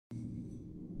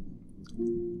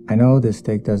I know this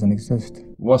steak doesn't exist.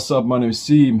 What's up, my name is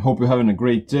Seem. Hope you're having a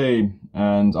great day.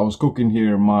 And I was cooking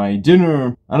here my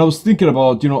dinner, and I was thinking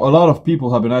about, a lot of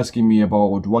people have been asking me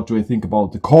about what do I think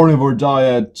about the carnivore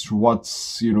diet,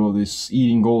 what's, this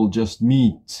eating all just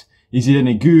meat, is it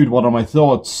any good, what are my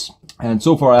thoughts? And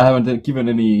so far I haven't given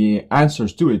any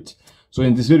answers to it. So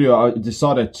in this video I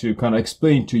decided to kind of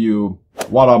explain to you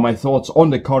what are my thoughts on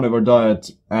the carnivore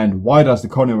diet and why does the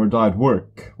carnivore diet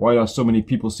work? Why are so many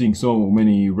people seeing so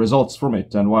many results from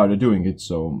it and why are they doing it?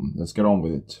 So let's get on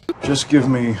with it. Just give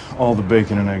me all the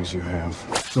bacon and eggs you have.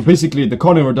 So basically the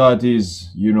carnivore diet is,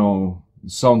 it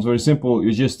sounds very simple.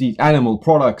 You just eat animal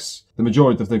products. The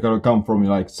majority of them gonna come from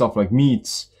like stuff like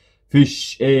meats,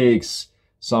 fish, eggs,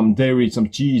 some dairy, some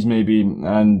cheese maybe,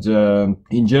 and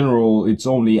in general it's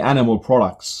only animal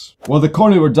products. Well, the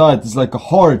carnivore diet is like a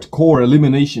hardcore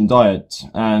elimination diet,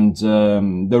 and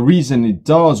the reason it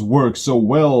does work so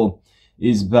well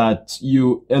is that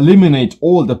you eliminate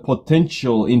all the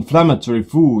potential inflammatory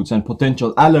foods and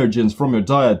potential allergens from your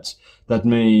diet that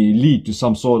may lead to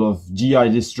some sort of GI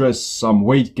distress, some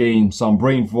weight gain, some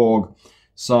brain fog,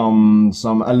 some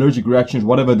allergic reactions,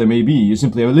 whatever they may be. You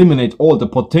simply eliminate all the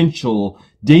potential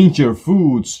danger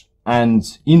foods,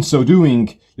 and in so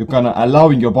doing you're gonna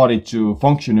allowing your body to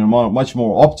function in a much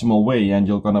more optimal way, and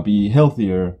you're gonna be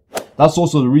healthier. That's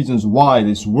also the reasons why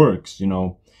this works.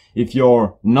 If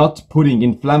you're not putting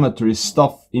inflammatory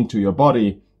stuff into your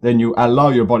body, then you allow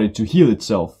your body to heal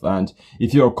itself. And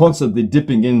if you're constantly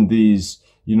dipping in these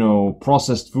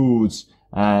processed foods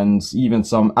and even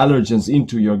some allergens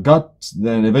into your gut,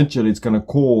 then eventually it's gonna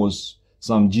cause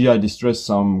some GI distress,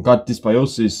 some gut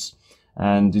dysbiosis,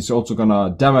 and it's also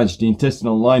gonna damage the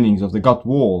intestinal linings of the gut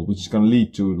wall, which is gonna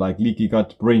lead to like leaky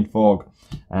gut, brain fog,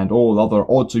 and all other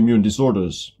autoimmune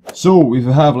disorders. So if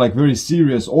you have like very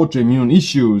serious autoimmune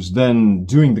issues, then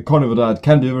doing the carnivore diet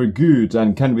can be very good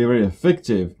and can be very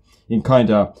effective in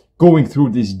kinda going through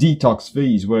this detox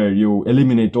phase where you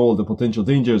eliminate all the potential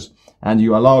dangers and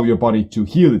you allow your body to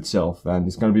heal itself, and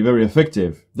it's going to be very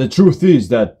effective. The truth is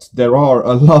that there are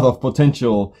a lot of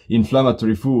potential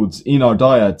inflammatory foods in our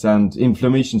diet and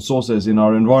inflammation sources in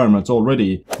our environment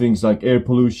already. Things like air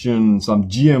pollution, some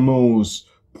GMOs,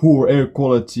 poor air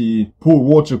quality, poor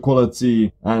water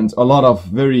quality, and a lot of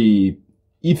very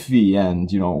iffy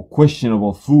and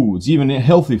questionable foods. Even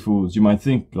healthy foods, you might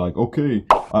think like, okay,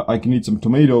 I can eat some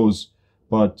tomatoes,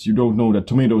 but you don't know that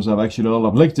tomatoes have actually a lot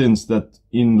of lectins that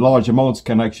in large amounts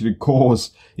can actually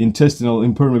cause intestinal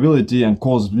impermeability and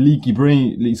cause leaky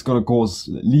brain. It's gonna cause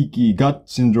leaky gut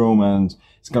syndrome, and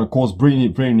it's gonna cause brain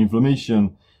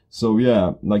inflammation. So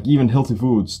yeah, like even healthy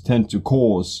foods tend to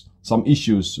cause some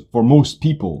issues for most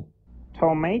people.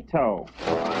 Tomato.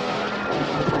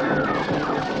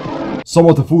 Some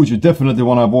of the foods you definitely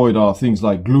want to avoid are things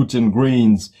like gluten,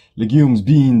 grains, legumes,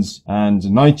 beans,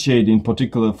 and nightshade in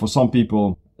particular for some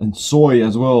people, and soy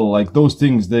as well. Like those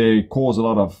things, they cause a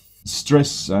lot of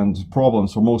stress and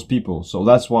problems for most people. So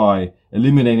that's why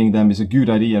eliminating them is a good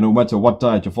idea no matter what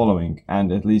diet you're following,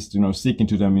 and at least, sticking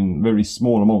to them in very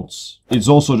small amounts. It's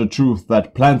also the truth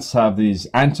that plants have these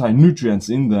anti-nutrients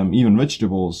in them, even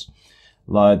vegetables,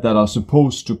 like that are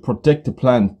supposed to protect the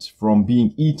plant from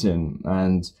being eaten,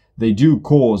 and they do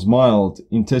cause mild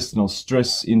intestinal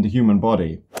stress in the human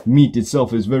body. Meat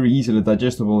itself is very easily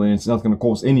digestible and it's not going to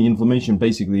cause any inflammation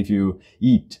basically if you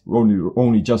eat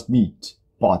only just meat.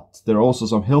 But there are also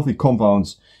some healthy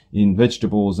compounds in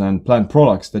vegetables and plant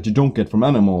products that you don't get from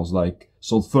animals, like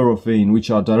sulforaphane,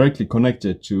 which are directly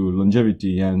connected to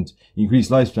longevity and increased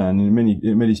lifespan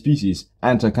in many species.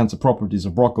 Anti-cancer properties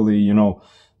of broccoli,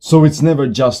 So it's never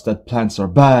just that plants are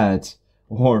bad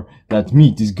or that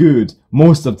meat is good.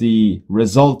 Most of the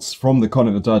results from the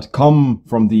carnivore diet come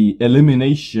from the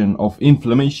elimination of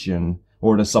inflammation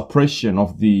or the suppression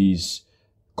of these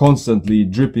constantly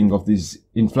dripping of these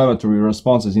inflammatory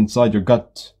responses inside your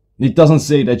gut. It doesn't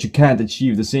say that you can't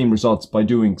achieve the same results by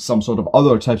doing some sort of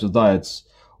other types of diets,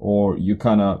 or you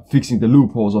kind of fixing the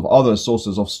loopholes of other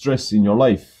sources of stress in your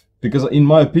life. Because in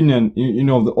my opinion,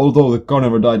 although the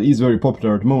carnivore diet is very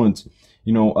popular at the moment,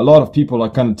 a lot of people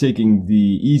are kind of taking the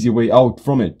easy way out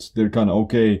from it. They're kind of,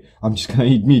 okay, I'm just gonna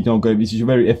eat meat. Okay, this is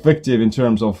very effective in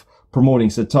terms of promoting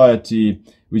satiety,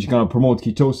 which is gonna promote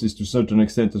ketosis to a certain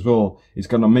extent as well. It's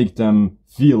gonna make them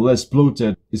feel less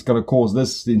bloated. It's gonna cause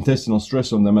less intestinal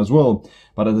stress on them as well.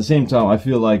 But at the same time, I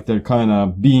feel like they're kind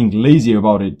of being lazy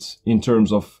about it in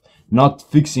terms of not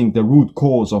fixing the root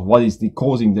cause of what is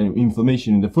causing the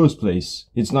inflammation in the first place.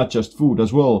 It's not just food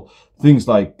as well. Things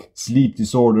like sleep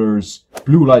disorders,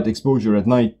 blue light exposure at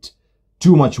night,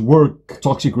 too much work,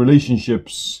 toxic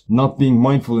relationships, not being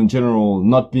mindful in general,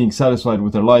 not being satisfied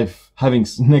with their life, having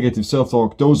negative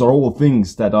self-talk, those are all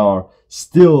things that are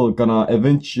still gonna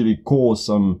eventually cause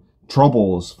some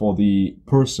troubles for the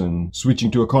person.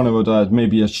 Switching to a carnivore diet may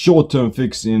be a short-term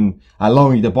fix in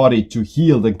allowing the body to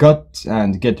heal the gut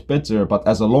and get better, but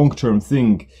as a long-term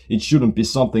thing, it shouldn't be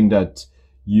something that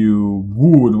you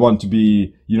would want to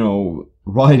be,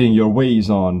 riding your ways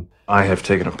on. I have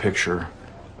taken a picture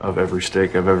of every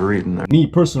steak I've ever eaten. Me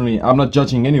personally, I'm not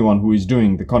judging anyone who is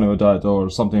doing the carnivore diet or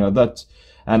something like that.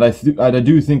 And I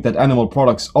do think that animal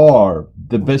products are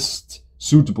the best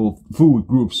suitable food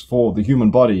groups for the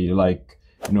human body, like,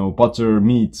 butter,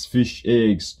 meats, fish,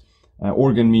 eggs,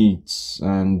 organ meats,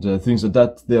 and things like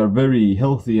that. They are very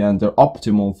healthy and they're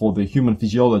optimal for the human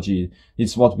physiology.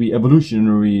 It's what we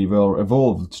evolutionarily were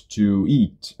evolved to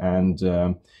eat, and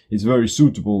it's very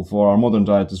suitable for our modern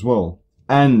diet as well.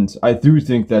 And I do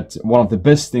think that one of the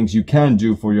best things you can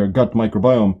do for your gut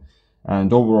microbiome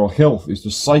and overall health is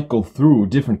to cycle through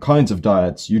different kinds of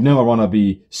diets. You never want to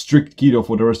be strict keto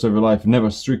for the rest of your life, never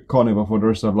strict carnivore for the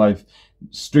rest of life,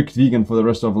 strict vegan for the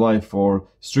rest of life, or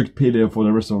strict paleo for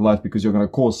the rest of life, because you're going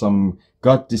to cause some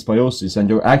gut dysbiosis and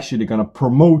you're actually going to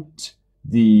promote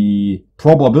the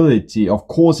probability of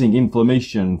causing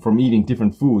inflammation from eating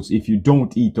different foods if you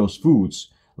don't eat those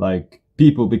foods. Like,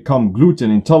 people become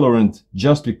gluten intolerant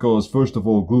just because, first of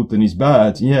all, gluten is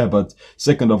bad. Yeah, but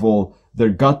second of all, their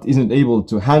gut isn't able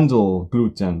to handle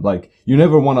gluten. Like, you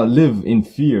never want to live in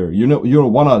fear. You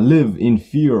don't want to live in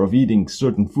fear of eating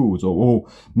certain foods. Or,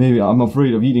 maybe I'm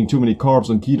afraid of eating too many carbs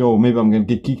on keto. Maybe I'm going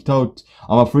to get kicked out.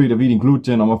 I'm afraid of eating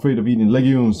gluten. I'm afraid of eating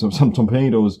legumes, some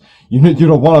tomatoes. You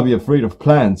don't want to be afraid of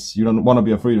plants. You don't want to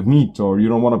be afraid of meat, or you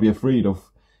don't want to be afraid of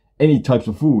any types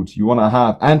of foods. You want to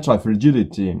have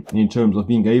anti-fragility in terms of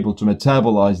being able to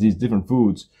metabolize these different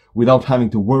foods without having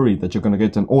to worry that you're going to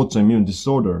get an autoimmune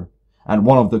disorder. And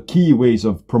one of the key ways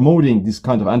of promoting this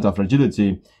kind of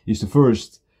anti-fragility is to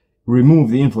first remove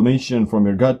the inflammation from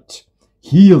your gut,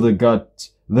 heal the gut,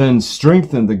 then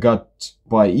strengthen the gut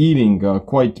by eating a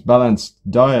quite balanced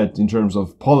diet in terms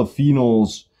of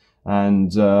polyphenols,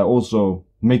 and also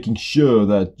making sure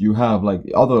that you have like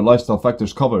other lifestyle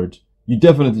factors covered. You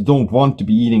definitely don't want to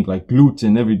be eating like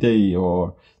gluten every day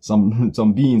or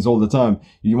some beans all the time.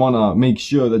 You want to make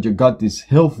sure that your gut is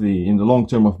healthy in the long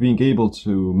term of being able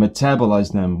to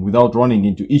metabolize them without running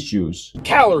into issues.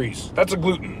 Calories, that's a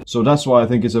gluten. So that's why I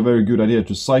think it's a very good idea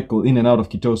to cycle in and out of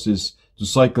ketosis, to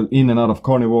cycle in and out of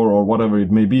carnivore or whatever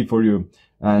it may be for you,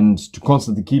 and to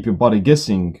constantly keep your body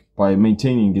guessing by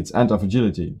maintaining its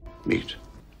anti-fragility. Meat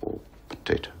or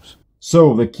potatoes.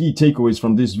 So the key takeaways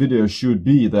from this video should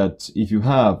be that if you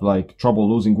have like trouble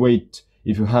losing weight,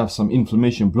 if you have some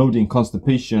inflammation, bloating,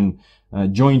 constipation,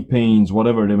 joint pains,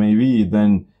 whatever they may be,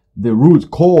 then the root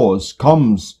cause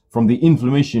comes from the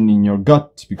inflammation in your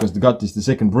gut, because the gut is the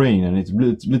second brain and it's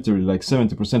literally like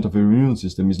 70% of your immune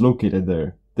system is located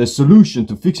there. The solution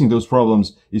to fixing those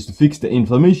problems is to fix the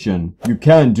inflammation. You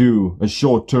can do a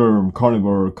short-term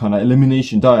carnivore kind of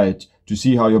elimination diet to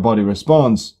see how your body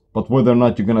responds. But whether or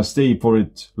not you're gonna stay for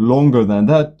it longer than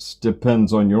that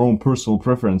depends on your own personal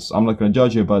preference. I'm not gonna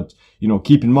judge you, but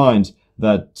keep in mind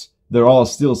that there are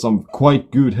still some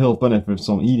quite good health benefits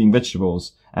on eating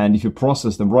vegetables. And if you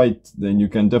process them right, then you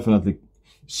can definitely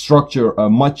structure a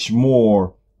much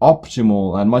more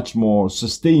optimal and much more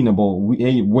sustainable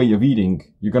way of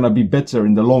eating. You're gonna be better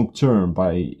in the long term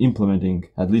by implementing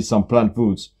at least some plant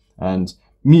foods. And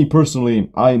me personally,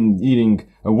 I'm eating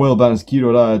a well-balanced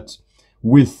keto diet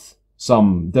with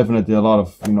definitely a lot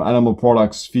of, animal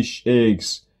products, fish,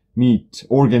 eggs, meat,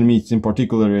 organ meats in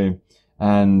particular,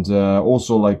 and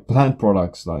also like plant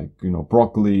products like,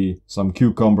 broccoli, some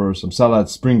cucumbers, some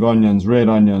salads, spring onions, red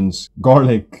onions,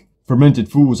 garlic, fermented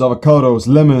foods, avocados,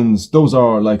 lemons. Those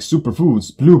are like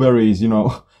superfoods. Blueberries,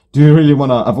 Do you really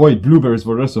want to avoid blueberries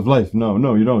for the rest of life?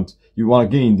 No, you don't. You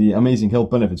want to gain the amazing health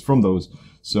benefits from those.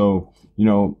 So,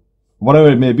 whatever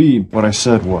it may be. What I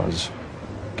said was,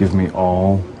 give me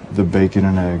all the bacon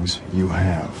and eggs you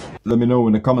have. Let me know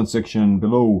in the comment section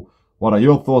below what are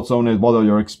your thoughts on it, what are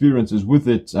your experiences with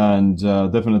it, and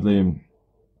definitely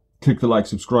click the like,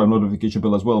 subscribe, notification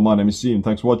bell as well. My name is Siim.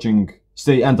 Thanks for watching.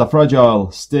 Stay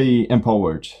anti-fragile, stay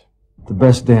empowered. The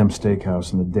best damn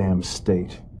steakhouse in the damn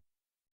state.